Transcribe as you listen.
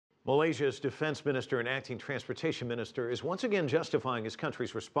Malaysia's defense minister and acting transportation minister is once again justifying his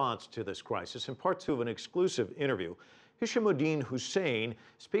country's response to this crisis. In part two of an exclusive interview, Hishammuddin Hussein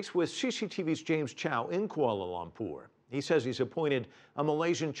speaks with CCTV's James Chau in Kuala Lumpur. He says he's appointed a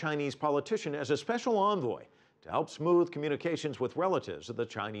Malaysian Chinese politician as a special envoy to help smooth communications with relatives of the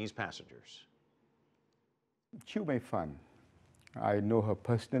Chinese passengers. Chau Mei Fan, I know her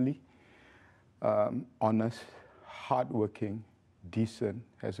personally, honest, hardworking, decent,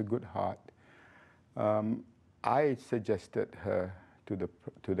 has a good heart. I suggested her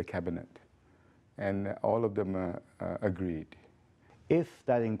to the cabinet, and all of them agreed. If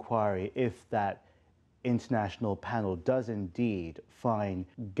that inquiry, if that international panel does indeed find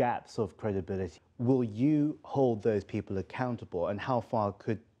gaps of credibility, will you hold those people accountable, and how far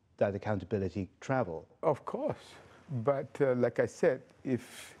could that accountability travel? Of course, but like I said,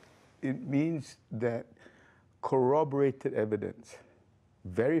 if it means that corroborated evidence,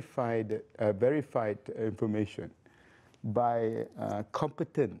 verified information by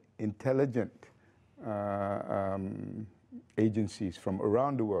competent, intelligent agencies from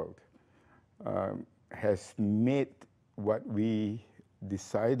around the world has made what we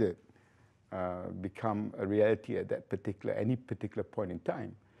decided become a reality at that any particular point in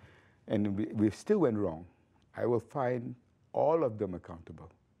time, and we still went wrong, I will find all of them accountable,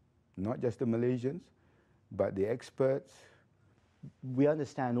 not just the Malaysians, but the experts. We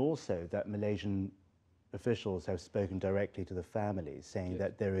understand also that Malaysian officials have spoken directly to the families, saying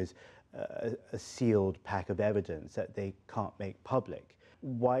that there is a sealed pack of evidence that they can't make public.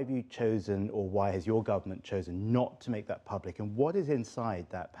 Why have you chosen, or why has your government chosen not to make that public, and what is inside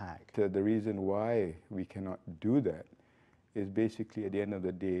that pack? The reason why we cannot do that is basically, at the end of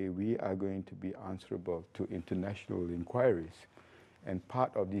the day, we are going to be answerable to international inquiries, and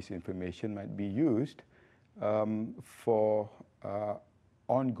part of this information might be used for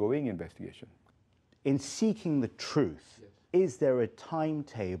ongoing investigation. In seeking the truth, is there a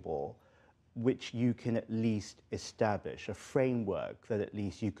timetable which you can at least establish, a framework that at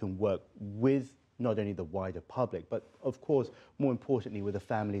least you can work with not only the wider public, but of course, more importantly, with the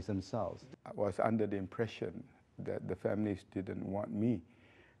families themselves? I was under the impression that the families didn't want me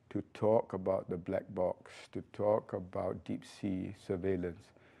to talk about the black box, to talk about deep sea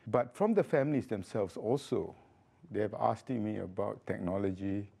surveillance. But from the families themselves also, they have asked me about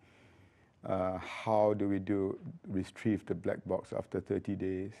technology, how do we retrieve the black box after 30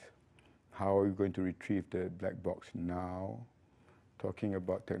 days? How are we going to retrieve the black box now? Talking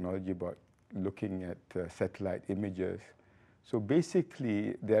about technology, about looking at satellite images. So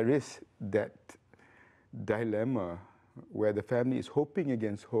basically, there is that dilemma where the family is hoping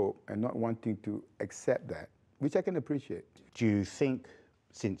against hope and not wanting to accept that, which I can appreciate. Do you think,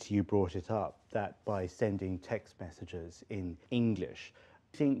 since you brought it up, that by sending text messages in English,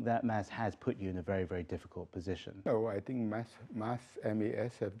 I think that MAS has put you in a very, very difficult position? No, I think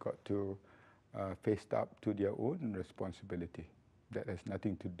MAS have got to face up to their own responsibility. That has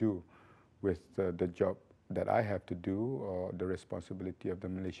nothing to do with the job that I have to do or the responsibility of the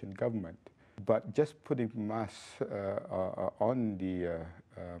Malaysian government. But just putting MAS on the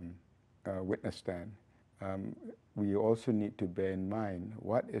witness stand, we also need to bear in mind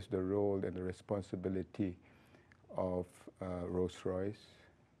what is the role and the responsibility of Rolls-Royce,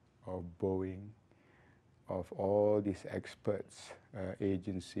 of Boeing, of all these experts,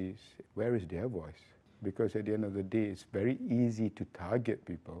 agencies. Where is their voice? Because at the end of the day, it's very easy to target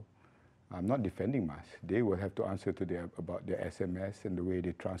people. I'm not defending MAS. They will have to answer about their SMS and the way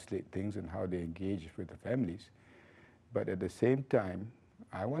they translate things and how they engage with the families. But at the same time,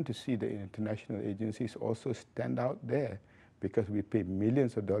 I want to see the international agencies also stand out there, because we pay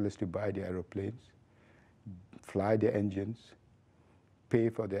millions of dollars to buy their aeroplanes, fly their engines, pay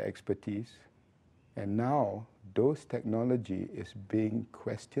for their expertise, and now those technology is being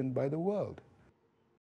questioned by the world.